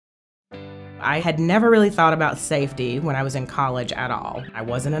I had never really thought about safety when I was in college at all. I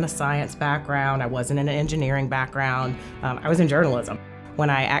wasn't in a science background, I wasn't in an engineering background, I was in journalism.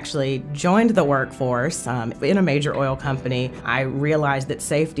 When I actually joined the workforce in a major oil company, I realized that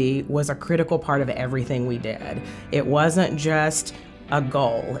safety was a critical part of everything we did. It wasn't just a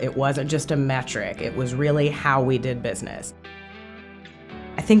goal, it wasn't just a metric, it was really how we did business.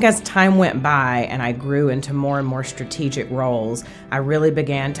 I think as time went by and I grew into more and more strategic roles, I really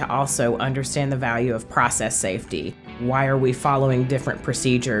began to also understand the value of process safety. Why are we following different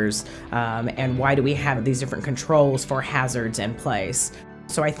procedures, and why do we have these different controls for hazards in place?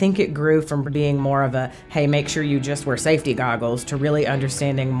 So I think it grew from being more of a, hey, make sure you just wear safety goggles, to really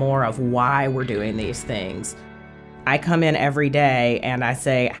understanding more of why we're doing these things. I come in every day and I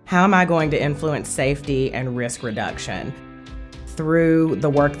say, how am I going to influence safety and risk reduction? Through the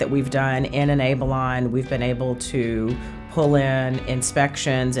work that we've done in Enablon, we've been able to pull in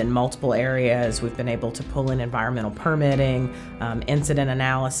inspections in multiple areas. We've been able to pull in environmental permitting, incident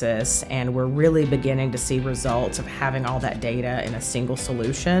analysis, and we're really beginning to see results of having all that data in a single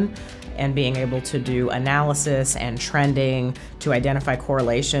solution and being able to do analysis and trending to identify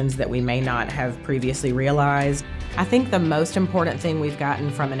correlations that we may not have previously realized. I think the most important thing we've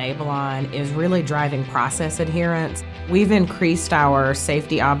gotten from Enablon is really driving process adherence. We've increased our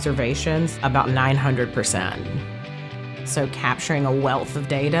safety observations about 900%. So capturing a wealth of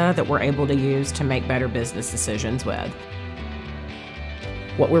data that we're able to use to make better business decisions with.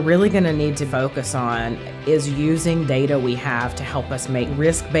 What we're really going to need to focus on is using data we have to help us make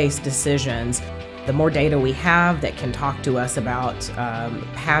risk-based decisions. The more data we have that can talk to us about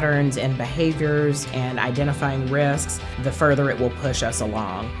patterns and behaviors and identifying risks, the further it will push us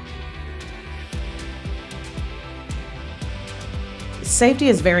along. Safety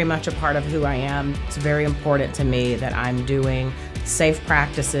is very much a part of who I am. It's very important to me that I'm doing safe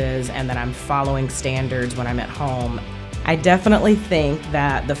practices and that I'm following standards when I'm at home. I definitely think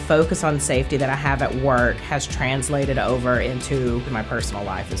that the focus on safety that I have at work has translated over into my personal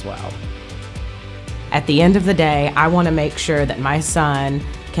life as well. At the end of the day, I want to make sure that my son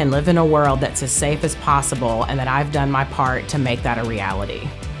can live in a world that's as safe as possible and that I've done my part to make that a reality.